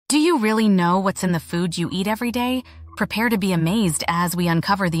Do you really know what's in the food you eat every day? Prepare to be amazed as we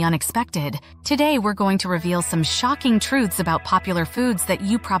uncover the unexpected. Today, we're going to reveal some shocking truths about popular foods that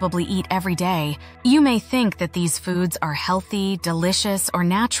you probably eat every day. You may think that these foods are healthy, delicious, or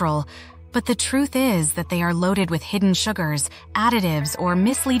natural, but the truth is that they are loaded with hidden sugars, additives, or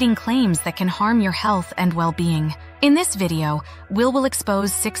misleading claims that can harm your health and well-being. In this video, we'll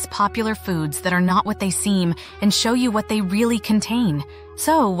expose 6 popular foods that are not what they seem and show you what they really contain.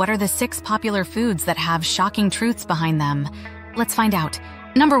 So, what are the 6 popular foods that have shocking truths behind them? Let's find out.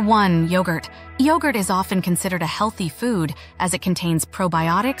 Number 1, yogurt. Yogurt is often considered a healthy food as it contains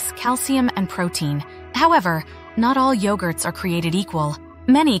probiotics, calcium, and protein. However, not all yogurts are created equal.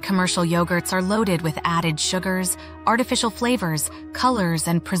 Many commercial yogurts are loaded with added sugars, artificial flavors, colors,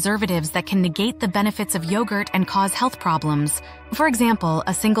 and preservatives that can negate the benefits of yogurt and cause health problems. For example,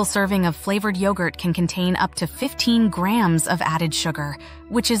 a single serving of flavored yogurt can contain up to 15 grams of added sugar,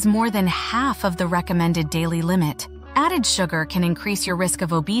 which is more than half of the recommended daily limit. Added sugar can increase your risk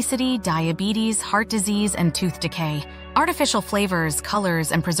of obesity, diabetes, heart disease, and tooth decay. Artificial flavors,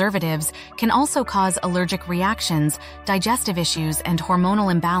 colors, and preservatives can also cause allergic reactions, digestive issues, and hormonal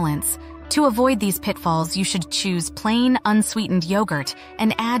imbalance. To avoid these pitfalls, you should choose plain, unsweetened yogurt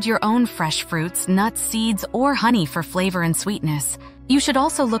and add your own fresh fruits, nuts, seeds, or honey for flavor and sweetness. You should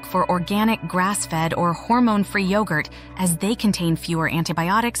also look for organic, grass-fed, or hormone-free yogurt, as they contain fewer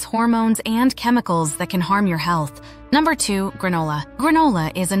antibiotics, hormones, and chemicals that can harm your health. Number 2, granola.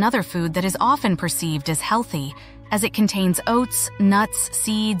 Granola is another food that is often perceived as healthy, as it contains oats, nuts,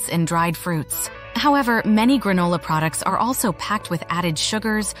 seeds, and dried fruits. However, many granola products are also packed with added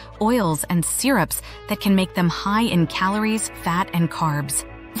sugars, oils, and syrups that can make them high in calories, fat, and carbs.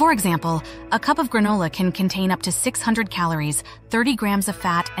 For example, a cup of granola can contain up to 600 calories, 30 grams of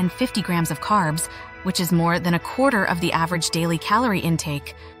fat, and 50 grams of carbs, which is more than a quarter of the average daily calorie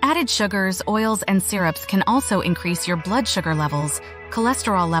intake. Added sugars, oils, and syrups can also increase your blood sugar levels,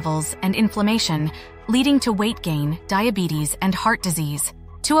 cholesterol levels, and inflammation, leading to weight gain, diabetes, and heart disease.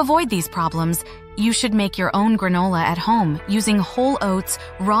 To avoid these problems, you should make your own granola at home using whole oats,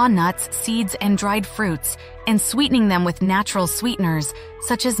 raw nuts, seeds, and dried fruits, and sweetening them with natural sweeteners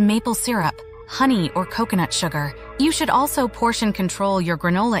such as maple syrup, honey, or coconut sugar. You should also portion control your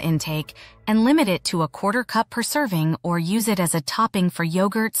granola intake and limit it to a quarter cup per serving, or use it as a topping for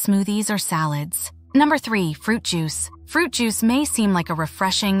yogurt, smoothies, or salads. Number 3, fruit juice. Fruit juice may seem like a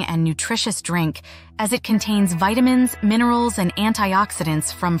refreshing and nutritious drink, as it contains vitamins, minerals, and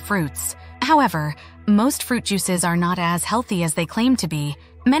antioxidants from fruits. However, most fruit juices are not as healthy as they claim to be.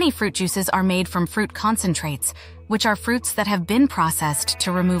 Many fruit juices are made from fruit concentrates, which are fruits that have been processed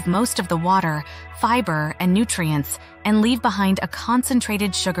to remove most of the water, fiber, and nutrients, and leave behind a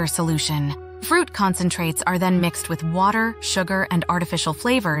concentrated sugar solution. Fruit concentrates are then mixed with water, sugar, and artificial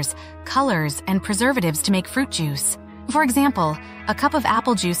flavors, colors, and preservatives to make fruit juice. For example, a cup of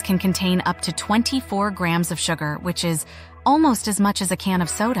apple juice can contain up to 24 grams of sugar, which is almost as much as a can of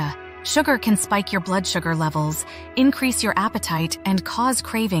soda. Sugar can spike your blood sugar levels, increase your appetite, and cause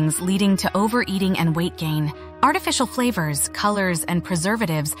cravings, leading to overeating and weight gain. Artificial flavors, colors, and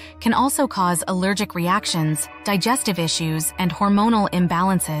preservatives can also cause allergic reactions, digestive issues, and hormonal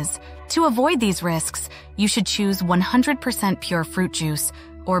imbalances. To avoid these risks, you should choose 100% pure fruit juice,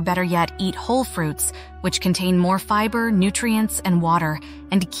 or better yet, eat whole fruits, which contain more fiber, nutrients, and water,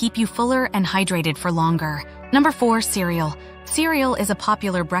 and keep you fuller and hydrated for longer. Number 4, cereal. Cereal is a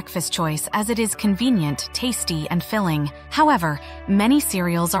popular breakfast choice as it is convenient, tasty, and filling. However, many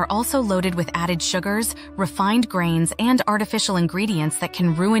cereals are also loaded with added sugars, refined grains, and artificial ingredients that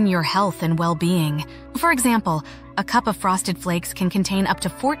can ruin your health and well-being. For example, a cup of Frosted Flakes can contain up to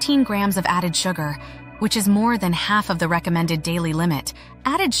 14 grams of added sugar, which is more than half of the recommended daily limit.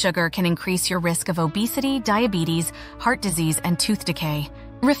 Added sugar can increase your risk of obesity, diabetes, heart disease, and tooth decay.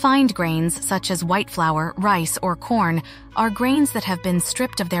 Refined grains, such as white flour, rice, or corn, are grains that have been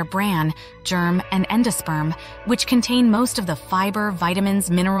stripped of their bran, germ, and endosperm, which contain most of the fiber,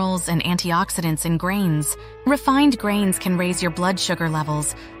 vitamins, minerals, and antioxidants in grains. Refined grains can raise your blood sugar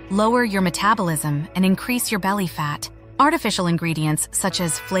levels, lower your metabolism, and increase your belly fat. Artificial ingredients, such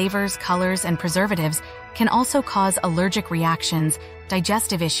as flavors, colors, and preservatives, can also cause allergic reactions,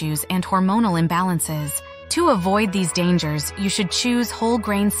 digestive issues, and hormonal imbalances. To avoid these dangers, you should choose whole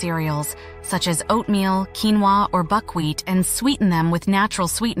grain cereals, such as oatmeal, quinoa, or buckwheat, and sweeten them with natural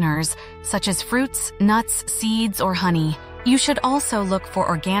sweeteners, such as fruits, nuts, seeds, or honey. You should also look for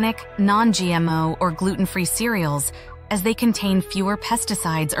organic, non-GMO, or gluten-free cereals, as they contain fewer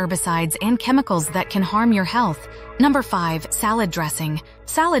pesticides, herbicides, and chemicals that can harm your health. Number 5. Salad dressing.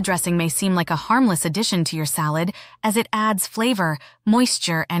 Salad dressing may seem like a harmless addition to your salad, as it adds flavor,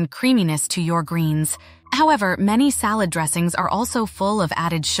 moisture, and creaminess to your greens. However, many salad dressings are also full of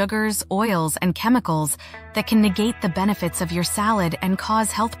added sugars, oils, and chemicals that can negate the benefits of your salad and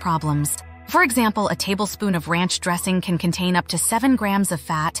cause health problems. For example, a tablespoon of ranch dressing can contain up to 7 grams of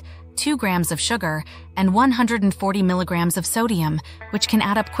fat, 2 grams of sugar, and 140 milligrams of sodium, which can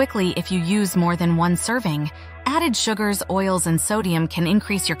add up quickly if you use more than one serving. Added sugars, oils, and sodium can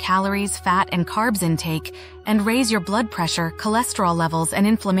increase your calories, fat, and carbs intake and raise your blood pressure, cholesterol levels, and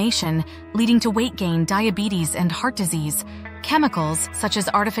inflammation, leading to weight gain, diabetes, and heart disease. Chemicals, such as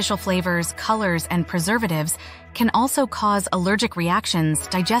artificial flavors, colors, and preservatives, can also cause allergic reactions,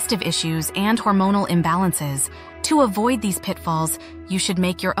 digestive issues, and hormonal imbalances. To avoid these pitfalls, you should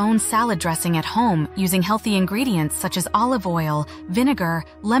make your own salad dressing at home using healthy ingredients such as olive oil, vinegar,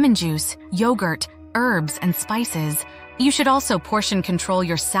 lemon juice, yogurt, herbs, and spices. You should also portion control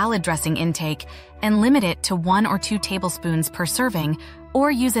your salad dressing intake and limit it to 1 or 2 tablespoons per serving, or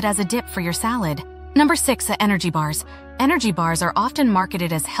use it as a dip for your salad. Number 6. Energy bars. Energy bars are often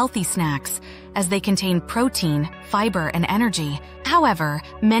marketed as healthy snacks, as they contain protein, fiber, and energy. However,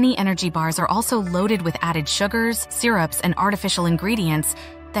 many energy bars are also loaded with added sugars, syrups, and artificial ingredients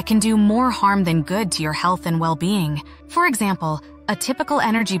that can do more harm than good to your health and well-being. For example, a typical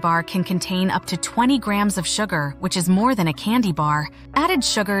energy bar can contain up to 20 grams of sugar, which is more than a candy bar. Added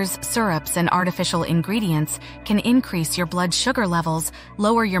sugars, syrups, and artificial ingredients can increase your blood sugar levels,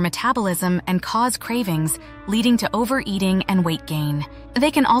 lower your metabolism, and cause cravings, leading to overeating and weight gain.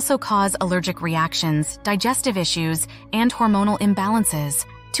 They can also cause allergic reactions, digestive issues, and hormonal imbalances.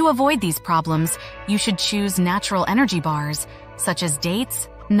 To avoid these problems, you should choose natural energy bars, such as dates,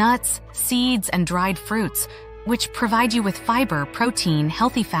 nuts, seeds, and dried fruits, which provide you with fiber, protein,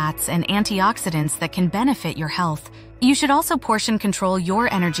 healthy fats, and antioxidants that can benefit your health. You should also portion control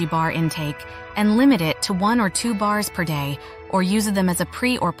your energy bar intake and limit it to 1 or 2 bars per day, or use them as a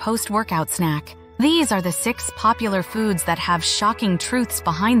pre- or post-workout snack. These are the 6 popular foods that have shocking truths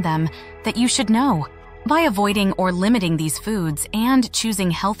behind them that you should know. By avoiding or limiting these foods and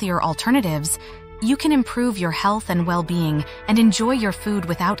choosing healthier alternatives, you can improve your health and well-being and enjoy your food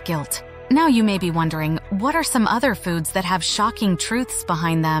without guilt. Now you may be wondering, what are some other foods that have shocking truths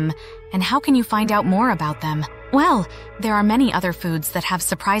behind them, and how can you find out more about them? Well, there are many other foods that have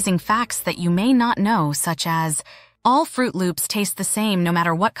surprising facts that you may not know, such as all Fruit Loops taste the same no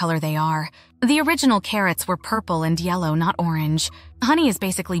matter what color they are. The original carrots were purple and yellow, not orange. Honey is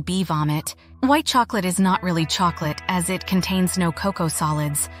basically bee vomit. White chocolate is not really chocolate, as it contains no cocoa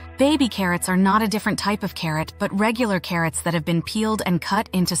solids. Baby carrots are not a different type of carrot, but regular carrots that have been peeled and cut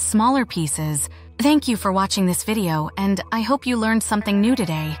into smaller pieces. Thank you for watching this video, and I hope you learned something new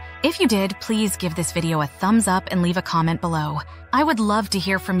today. If you did, please give this video a thumbs up and leave a comment below. I would love to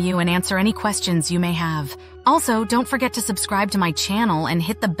hear from you and answer any questions you may have. Also, don't forget to subscribe to my channel and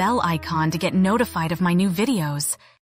hit the bell icon to get notified of my new videos.